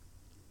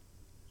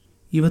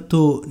ಇವತ್ತು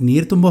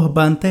ನೀರು ತುಂಬೋ ಹಬ್ಬ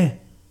ಅಂತೆ.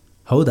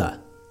 ಹೌದಾ?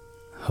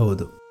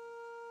 ಹೌದು.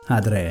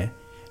 ಆದರೆ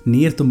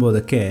ನೀರು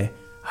ತುಂಬೋದಕ್ಕೆ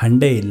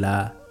ಹಂಡೆ ಇಲ್ಲ,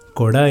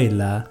 ಕೊಡ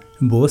ಇಲ್ಲ,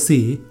 ಬೋಸಿ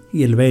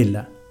ಇಲ್ಲವೇ ಇಲ್ಲ.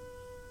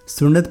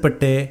 ಸುಣ್ಣದ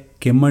ಪಟ್ಟೆ,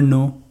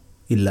 ಕೆಮ್ಮಣ್ಣು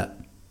ಇಲ್ಲ.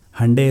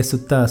 ಹಂಡೆಯ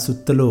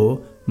ಸುತ್ತಲೂ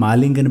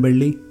ಮಾಲಿಂಗನ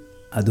ಬಳ್ಳಿ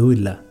ಅದೂ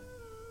ಇಲ್ಲ.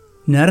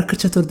 ನರಕ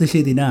ಚತುರ್ದಶಿ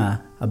ದಿನ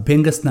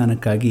ಅಭ್ಯಂಗ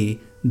ಸ್ನಾನಕ್ಕಾಗಿ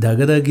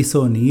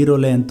ದಗದಗಿಸೋ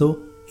ನೀರೊಲೆ ಅಂತೂ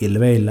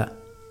ಇಲ್ಲವೇ ಇಲ್ಲ.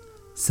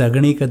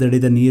 ಸಗಣಿ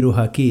ಕದಡಿದ ನೀರು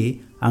ಹಾಕಿ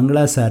ಅಂಗಳ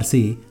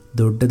ಸಾರಿಸಿ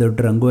ದೊಡ್ಡ ದೊಡ್ಡ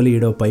ರಂಗೋಲಿ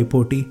ಇಡೋ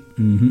ಪೈಪೋಟಿ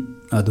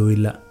ಅದೂ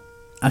ಇಲ್ಲ.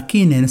 ಅಕ್ಕಿ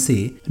ನೆನೆಸಿ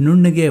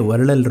ನುಣ್ಣಗೆ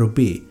ಒರಳಲ್ಲಿ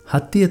ರುಬ್ಬಿ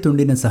ಹತ್ತಿಯ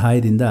ತುಂಡಿನ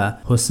ಸಹಾಯದಿಂದ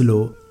ಹೊಸಲು,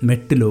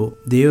 ಮೆಟ್ಟಿಲು,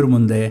 ದೇವ್ರ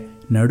ಮುಂದೆ,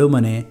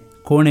 ನಡುಮನೆ,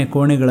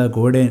 ಕೋಣೆಗಳ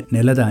ಗೋಡೆ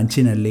ನೆಲದ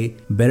ಅಂಚಿನಲ್ಲಿ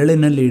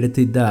ಬೆರಳಿನಲ್ಲಿ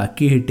ಇಡುತ್ತಿದ್ದ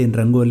ಅಕ್ಕಿ ಹಿಟ್ಟಿನ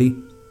ರಂಗೋಲಿ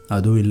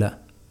ಅದೂ ಇಲ್ಲ.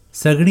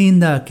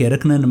 ಸಗಣಿಯಿಂದ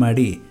ಕೆರಕನನ್ನು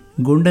ಮಾಡಿ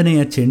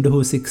ಗುಂಡನೆಯ ಚೆಂಡು ಹೂ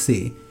ಸಿಕ್ಕಿಸಿ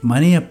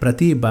ಮನೆಯ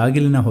ಪ್ರತಿ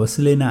ಬಾಗಿಲಿನ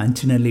ಹೊಸಲಿನ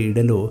ಅಂಚಿನಲ್ಲಿ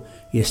ಇಡಲು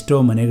ಎಷ್ಟೋ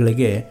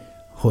ಮನೆಗಳಿಗೆ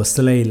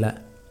ಹೊಸಲೇ ಇಲ್ಲ.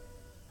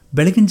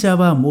 ಬೆಳಗಿನ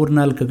ಜಾವ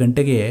 3-4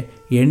 ಗಂಟೆಗೆ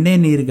ಎಣ್ಣೆ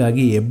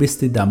ನೀರಿಗಾಗಿ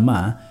ಎಬ್ಬಿಸ್ತಿದ್ದ ಅಮ್ಮ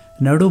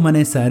ನಡು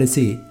ಮನೆ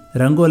ಸಾರಿಸಿ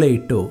ರಂಗೋಲೆ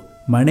ಇಟ್ಟು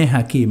ಮಣೆ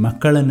ಹಾಕಿ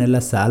ಮಕ್ಕಳನ್ನೆಲ್ಲ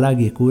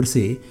ಸಾಲಾಗಿ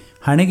ಕೂರಿಸಿ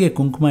ಹಣೆಗೆ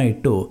ಕುಂಕುಮ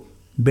ಇಟ್ಟು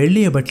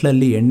ಬೆಳ್ಳಿಯ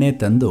ಬಟ್ಲಲ್ಲಿ ಎಣ್ಣೆ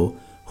ತಂದು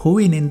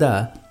ಹೂವಿನಿಂದ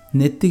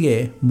ನೆತ್ತಿಗೆ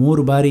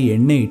 3 ಬಾರಿ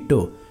ಎಣ್ಣೆ ಇಟ್ಟು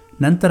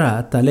ನಂತರ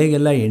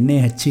ತಲೆಗೆಲ್ಲ ಎಣ್ಣೆ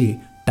ಹಚ್ಚಿ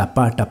ಟಪ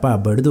ಟಪ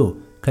ಬಡಿದು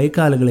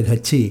ಕೈಕಾಲುಗಳಿಗೆ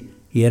ಹಚ್ಚಿ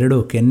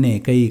 2 ಕೆನ್ನೆ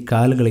ಕೈ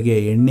ಕಾಲುಗಳಿಗೆ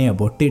ಎಣ್ಣೆಯ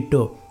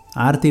ಬೊಟ್ಟಿಟ್ಟು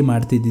ಆರತಿ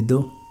ಮಾಡ್ತಿದ್ದಿದ್ದು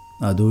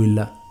ಅದೂ ಇಲ್ಲ.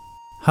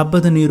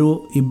 ಹಬ್ಬದ ನೀರು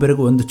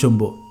ಇಬ್ಬರಿಗೂ 1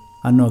 ಚೊಂಬು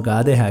ಅನ್ನೋ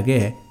ಗಾದೆ ಹಾಗೆ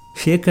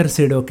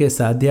ಶೇಖರಿಸಿಡೋಕೆ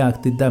ಸಾಧ್ಯ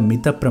ಆಗ್ತಿದ್ದ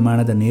ಮಿತ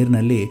ಪ್ರಮಾಣದ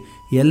ನೀರಿನಲ್ಲಿ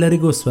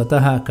ಎಲ್ಲರಿಗೂ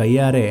ಸ್ವತಃ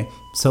ಕೈಯಾರೆ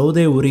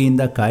ಸೌದೆ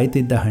ಉರಿಯಿಂದ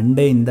ಕಾಯ್ತಿದ್ದ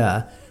ಹಂಡೆಯಿಂದ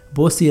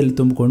ಬೋಸಿಯಲ್ಲಿ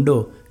ತುಂಬಿಕೊಂಡು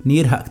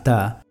ನೀರು ಹಾಕ್ತಾ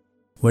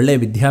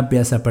ಒಳ್ಳೆಯ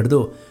ವಿದ್ಯಾಭ್ಯಾಸ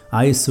ಪಡೆದು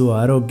ಆಯುಸ್ಸು,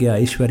 ಆರೋಗ್ಯ,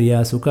 ಐಶ್ವರ್ಯ,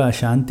 ಸುಖ,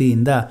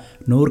 ಶಾಂತಿಯಿಂದ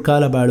 100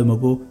 ಕಾಲ ಬಾಳು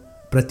ಮಗು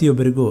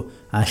ಪ್ರತಿಯೊಬ್ಬರಿಗೂ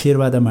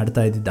ಆಶೀರ್ವಾದ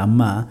ಮಾಡ್ತಾ ಇದ್ದಿದ್ದ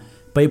ಅಮ್ಮ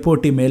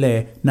ಪೈಪೋಟಿ ಮೇಲೆ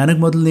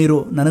ನನಗೆ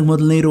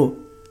ಮೊದಲು ನೀರು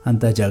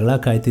ಅಂತ ಜಗಳ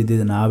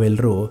ಕಾಯ್ತಿದ್ದಿದ್ದು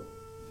ನಾವೆಲ್ಲರೂ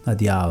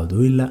ಅದ್ಯಾವುದೂ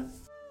ಇಲ್ಲ.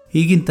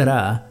 ಈಗಿನ ಥರ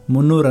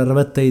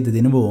 365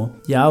 ದಿನವೂ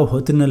ಯಾವ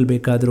ಹೊತ್ತಿನಲ್ಲಿ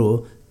ಬೇಕಾದರೂ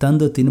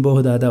ತಂದು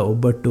ತಿನ್ನಬಹುದಾದ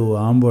ಒಬ್ಬಟ್ಟು,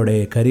 ಆಂಬೋಡೆ,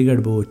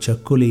 ಕರಿಗಡುಬು,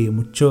 ಚಕ್ಕುಲಿ,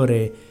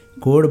 ಮುಚ್ಚೋರೆ,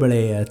 ಕೋಡ್ಬಳೆ,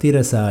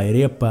 ಅತಿರಸ,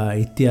 ಎರೆಯಪ್ಪ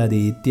ಇತ್ಯಾದಿ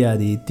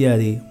ಇತ್ಯಾದಿ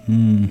ಇತ್ಯಾದಿ.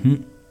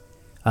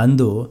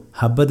 ಅಂದು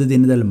ಹಬ್ಬದ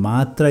ದಿನದಲ್ಲಿ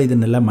ಮಾತ್ರ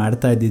ಇದನ್ನೆಲ್ಲ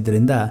ಮಾಡ್ತಾ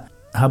ಇದ್ದಿದ್ದರಿಂದ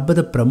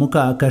ಹಬ್ಬದ ಪ್ರಮುಖ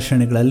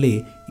ಆಕರ್ಷಣೆಗಳಲ್ಲಿ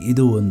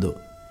ಇದು ಒಂದು.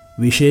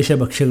 ವಿಶೇಷ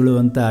ಭಕ್ಷ್ಯಗಳು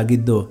ಅಂತ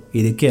ಆಗಿದ್ದು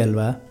ಇದಕ್ಕೆ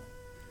ಅಲ್ವಾ?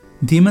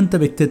 ಧೀಮಂತ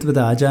ವ್ಯಕ್ತಿತ್ವದ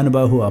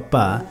ಆಜಾನುಬಾಹು ಅಪ್ಪ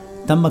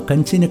ತಮ್ಮ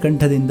ಕಂಚಿನ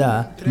ಕಂಠದಿಂದ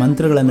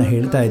ಮಂತ್ರಗಳನ್ನು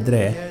ಹೇಳ್ತಾ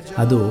ಇದ್ದರೆ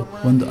ಅದು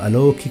ಒಂದು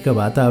ಅಲೌಕಿಕ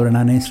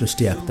ವಾತಾವರಣನೇ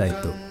ಸೃಷ್ಟಿಯಾಗ್ತಾ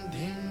ಇತ್ತು.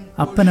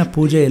 ಅಪ್ಪನ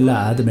ಪೂಜೆ ಎಲ್ಲ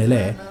ಆದಮೇಲೆ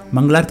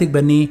ಮಂಗಳಾರತಿಗೆ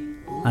ಬನ್ನಿ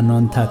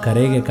ಅನ್ನೋಂಥ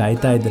ಕರೆಗೆ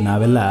ಕಾಯ್ತಾ ಇದ್ದ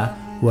ನಾವೆಲ್ಲ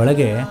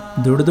ಒಳಗೆ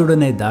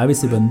ದುಡುದುಡನೆ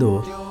ಧಾವಿಸಿ ಬಂದು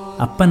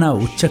ಅಪ್ಪನ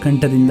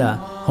ಉಚ್ಚಕಂಠದಿಂದ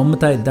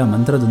ಹೊಮ್ಮತಾ ಇದ್ದ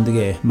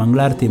ಮಂತ್ರದೊಂದಿಗೆ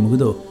ಮಂಗಳಾರತಿ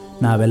ಮುಗಿದು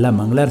ನಾವೆಲ್ಲ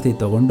ಮಂಗಳಾರತಿ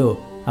ತಗೊಂಡು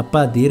ಅಪ್ಪ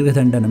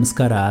ದೀರ್ಘದಂಡ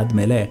ನಮಸ್ಕಾರ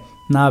ಆದಮೇಲೆ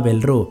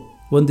ನಾವೆಲ್ಲರೂ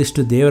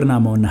ಒಂದಿಷ್ಟು ದೇವರ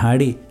ನಾಮವನ್ನು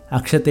ಹಾಡಿ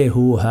ಅಕ್ಷತೆ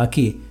ಹೂವು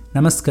ಹಾಕಿ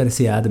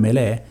ನಮಸ್ಕರಿಸಿ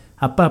ಆದಮೇಲೆ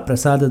ಅಪ್ಪ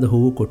ಪ್ರಸಾದದ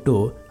ಹೂವು ಕೊಟ್ಟು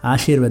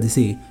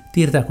ಆಶೀರ್ವದಿಸಿ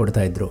ತೀರ್ಥ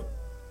ಕೊಡ್ತಾಯಿದ್ರು.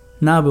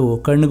 ನಾವು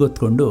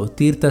ಕಣ್ಣುಗೊತ್ಕೊಂಡು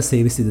ತೀರ್ಥ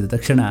ಸೇವಿಸಿದ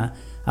ತಕ್ಷಣ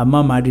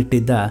ಅಮ್ಮ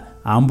ಮಾಡಿಟ್ಟಿದ್ದ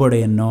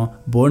ಆಂಬೋಡೆಯನ್ನೋ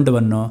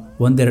ಬೋಂಡವನ್ನೋ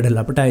 1-2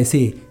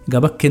 ಲಪಟಾಯಿಸಿ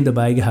ಗಬಕ್ಕೆಂದು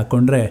ಬಾಯಿಗೆ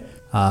ಹಾಕ್ಕೊಂಡ್ರೆ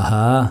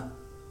ಆಹಾ,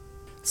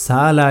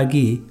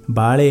 ಸಾಲಾಗಿ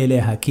ಬಾಳೆ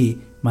ಎಲೆ ಹಾಕಿ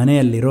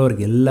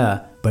ಮನೆಯಲ್ಲಿರೋರಿಗೆಲ್ಲ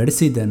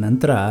ಬಡಿಸಿದ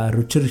ನಂತರ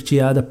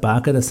ರುಚಿಯಾದ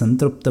ಪಾಕದ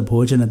ಸಂತೃಪ್ತ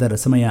ಭೋಜನದ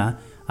ರಸಮಯ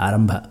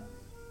ಆರಂಭ.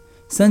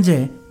 ಸಂಜೆ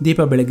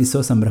ದೀಪ ಬೆಳಗಿಸೋ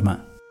ಸಂಭ್ರಮ.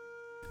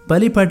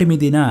 ಬಲಿಪಾಟಿಮಿ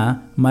ದಿನ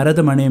ಮರದ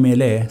ಮಣೆಯ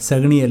ಮೇಲೆ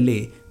ಸಗಣಿಯಲ್ಲಿ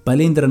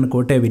ಬಲೀಂದ್ರನ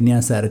ಕೋಟೆ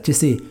ವಿನ್ಯಾಸ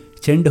ರಚಿಸಿ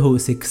ಚೆಂಡು ಹೂ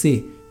ಸಿಕ್ಕಿಸಿ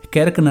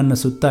ಕೆರಕನನ್ನು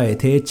ಸುತ್ತ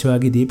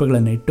ಯಥೇಚ್ಛವಾಗಿ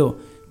ದೀಪಗಳನ್ನಿಟ್ಟು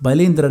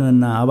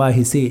ಬಲೀಂದ್ರನನ್ನು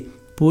ಆವಾಹಿಸಿ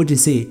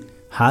ಪೂಜಿಸಿ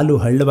ಹಾಲು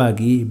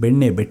ಹಳ್ಳವಾಗಿ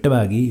ಬೆಣ್ಣೆ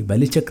ಬೆಟ್ಟವಾಗಿ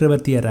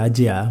ಬಲಿಚಕ್ರವರ್ತಿಯ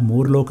ರಾಜ್ಯ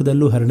 3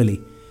 ಲೋಕದಲ್ಲೂ ಹರಡಲಿ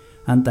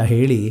ಅಂತ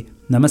ಹೇಳಿ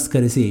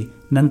ನಮಸ್ಕರಿಸಿ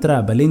ನಂತರ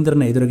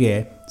ಬಲೀಂದ್ರನ ಎದುರಿಗೆ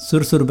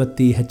ಸುರ್ಸುರು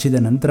ಬತ್ತಿ ಹಚ್ಚಿದ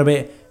ನಂತರವೇ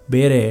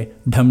ಬೇರೆ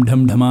ಢಮ್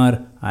ಢಮ್ ಢಮಾರ್,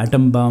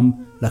 ಆಟಮ್ ಬಾಂಬ್,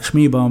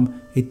 ಲಕ್ಷ್ಮೀ ಬಾಂಬ್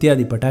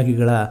ಇತ್ಯಾದಿ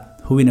ಪಟಾಕಿಗಳ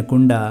ಹೂವಿನ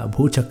ಕುಂಡ,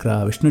 ಭೂಚಕ್ರ,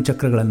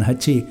 ವಿಷ್ಣುಚಕ್ರಗಳನ್ನು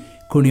ಹಚ್ಚಿ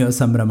ಕುಣಿಯೋ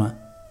ಸಂಭ್ರಮ.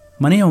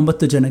 ಮನೆಯ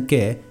 9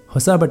 ಜನಕ್ಕೆ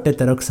ಹೊಸ ಬಟ್ಟೆ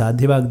ತರೋಕ್ಕೆ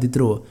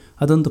ಸಾಧ್ಯವಾಗದಿದ್ದರೂ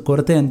ಅದೊಂದು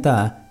ಕೊರತೆ ಅಂತ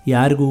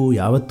ಯಾರಿಗೂ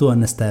ಯಾವತ್ತೂ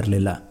ಅನ್ನಿಸ್ತಾ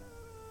ಇರಲಿಲ್ಲ.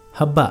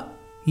 ಹಬ್ಬ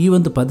ಈ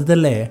ಒಂದು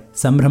ಪದದಲ್ಲೇ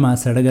ಸಂಭ್ರಮ,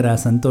 ಸಡಗರ,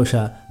 ಸಂತೋಷ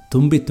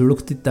ತುಂಬಿ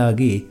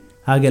ತುಳುಕ್ತಿತ್ತಾಗಿ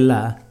ಆಗೆಲ್ಲ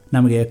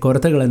ನಮಗೆ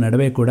ಕೊರತೆಗಳ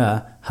ನಡುವೆ ಕೂಡ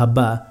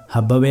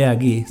ಹಬ್ಬವೇ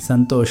ಆಗಿ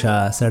ಸಂತೋಷ,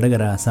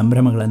 ಸಡಗರ,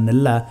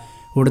 ಸಂಭ್ರಮಗಳನ್ನೆಲ್ಲ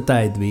ಉಡ್ತಾ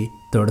ಇದ್ವಿ,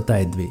 ತೊಡ್ತಾ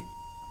ಇದ್ವಿ.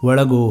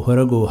 ಒಳಗೂ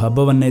ಹೊರಗೂ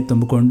ಹಬ್ಬವನ್ನೇ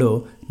ತುಂಬಿಕೊಂಡು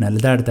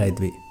ನಲಿದಾಡ್ತಾ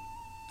ಇದ್ವಿ.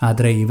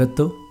 ಆದರೆ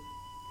ಇವತ್ತು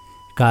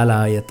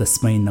ಕಾಲಾಯ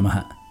ತಸ್ಮೈ ನಮಃ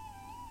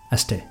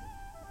ಅಷ್ಟೇ.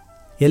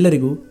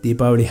 ಎಲ್ಲರಿಗೂ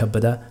ದೀಪಾವಳಿ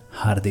ಹಬ್ಬದ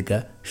ಹಾರ್ದಿಕ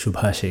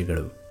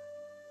ಶುಭಾಶಯಗಳು.